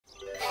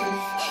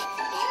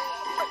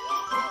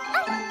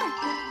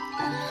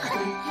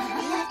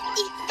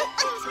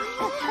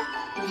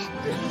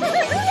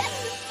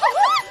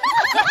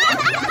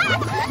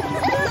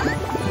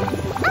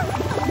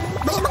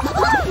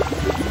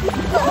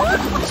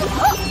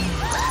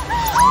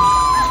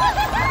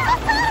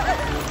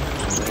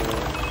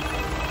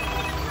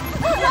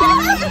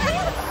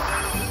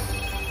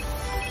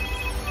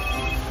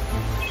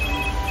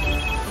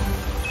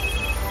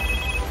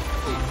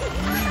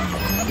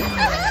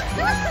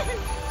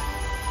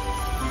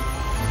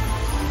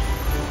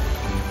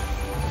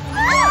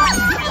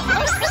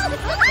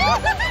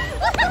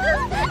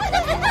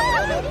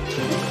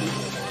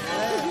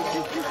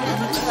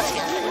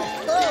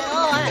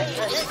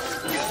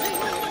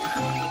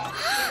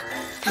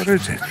What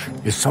is it?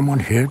 Is someone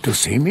here to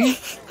see me?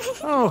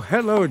 Oh,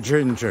 hello,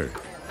 Ginger.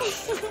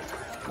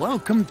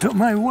 Welcome to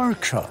my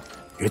workshop.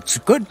 It's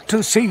good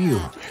to see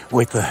you,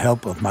 with the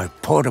help of my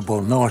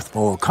portable North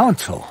Pole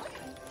console.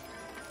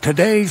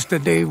 Today's the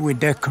day we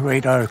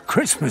decorate our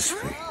Christmas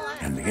tree,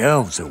 and the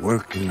elves are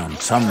working on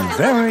some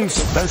very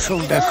special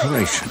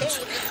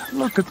decorations.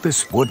 Look at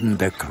this wooden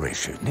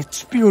decoration.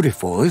 It's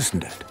beautiful,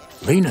 isn't it?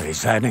 Lena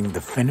is adding the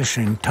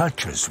finishing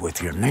touches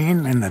with your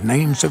name and the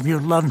names of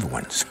your loved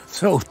ones.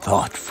 So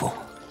thoughtful.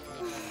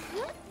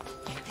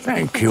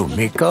 Thank you,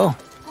 Miko.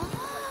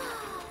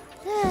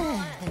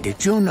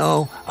 Did you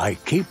know I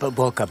keep a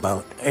book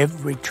about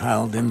every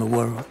child in the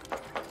world?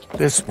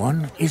 This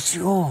one is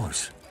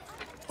yours.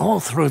 All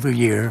through the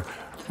year,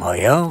 my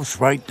elves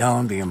write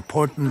down the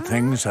important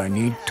things I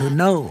need to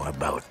know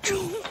about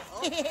you.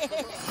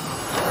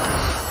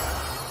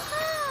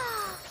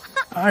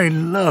 I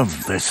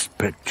love this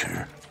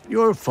picture.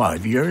 You're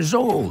 5 years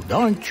old,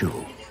 aren't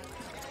you?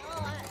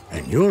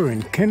 And you're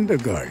in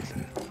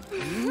kindergarten.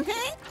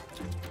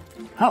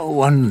 How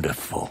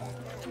wonderful.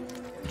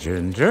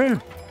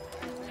 Ginger,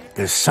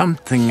 there's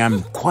something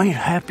I'm quite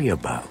happy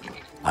about.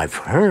 I've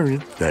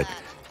heard that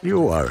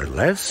you are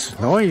less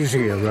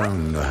noisy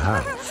around the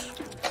house.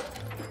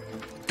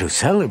 To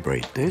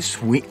celebrate this,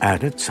 we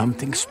added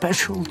something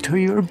special to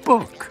your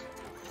book.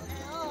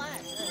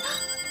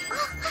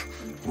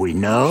 We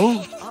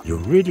know you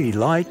really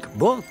like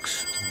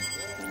books.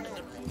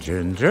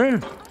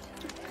 Ginger,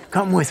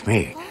 come with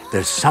me.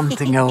 There's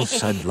something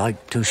else I'd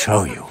like to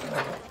show you.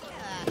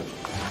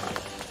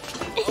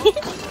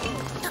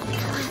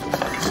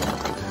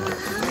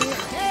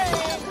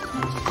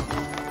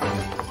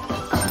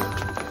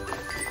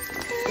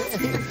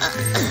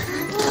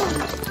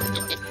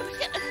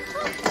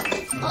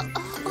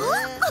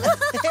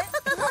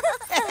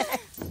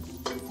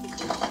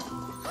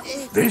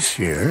 This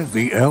year,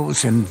 the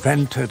elves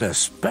invented a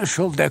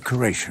special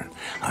decoration.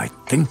 I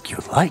think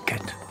you'll like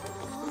it.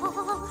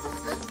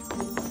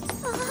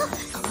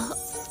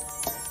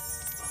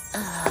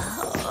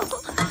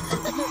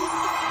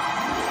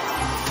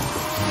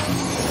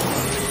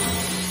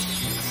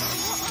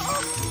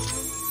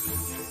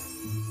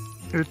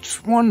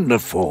 It's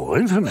wonderful,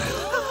 isn't it?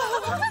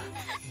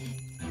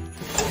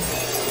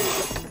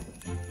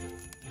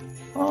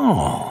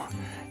 Oh,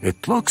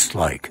 it looks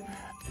like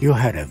you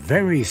had a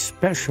very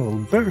special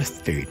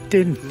birthday,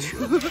 didn't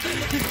you?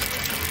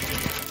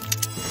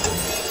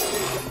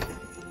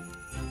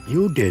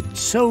 You did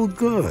so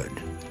good.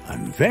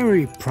 I'm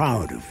very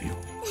proud of you.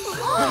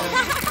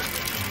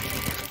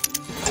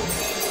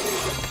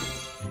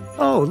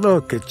 Oh,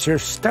 look, it's your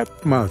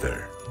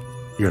stepmother.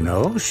 You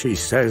know, she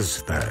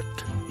says that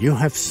you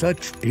have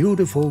such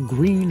beautiful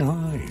green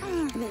eyes.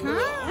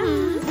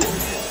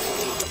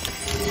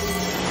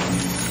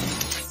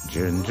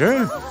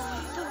 Ginger?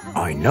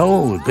 I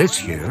know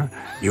this year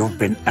you've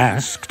been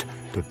asked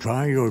to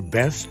try your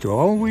best to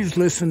always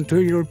listen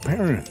to your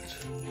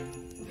parents.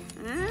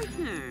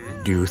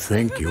 Do you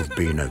think you've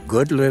been a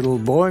good little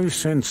boy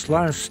since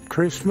last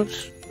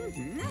Christmas?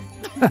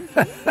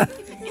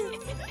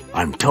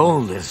 I'm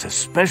told there's a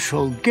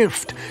special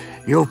gift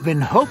you've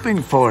been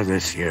hoping for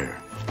this year.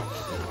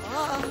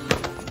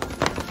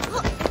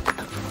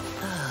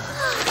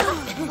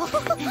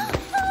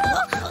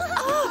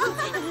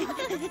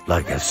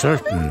 Like a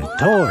certain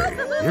toy,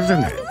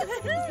 isn't it?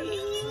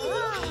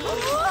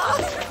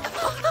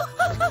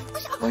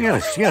 Oh,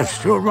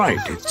 yes, you're right.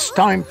 It's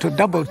time to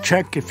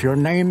double-check if your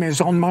name is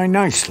on my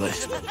nice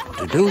list.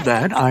 To do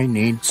that, I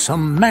need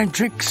some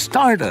magic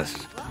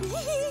stardust.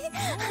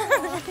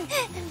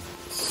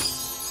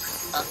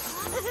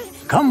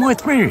 Come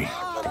with me.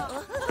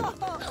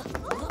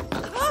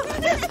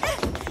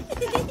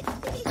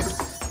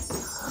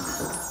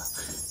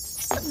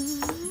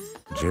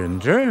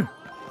 Ginger?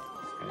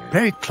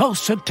 Pay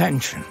close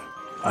attention.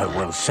 I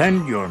will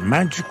send your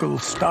magical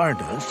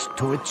stardust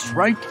to its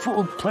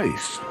rightful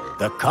place.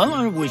 The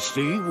color we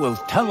see will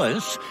tell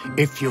us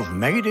if you've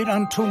made it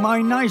onto my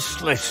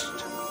nice list.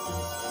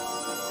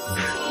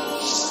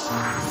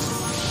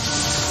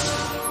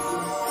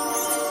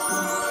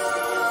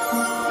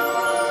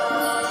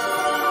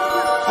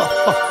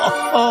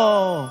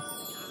 Oh.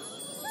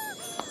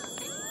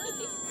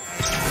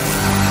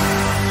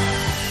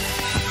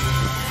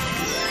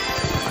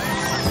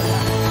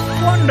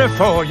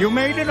 Wonderful! You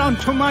made it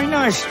onto my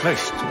nice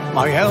list.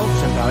 My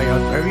elves and I are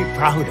very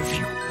proud of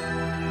you.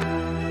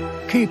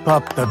 Keep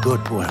up the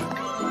good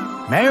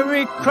work.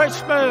 Merry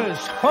Christmas!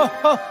 Ho,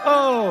 ho,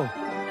 ho!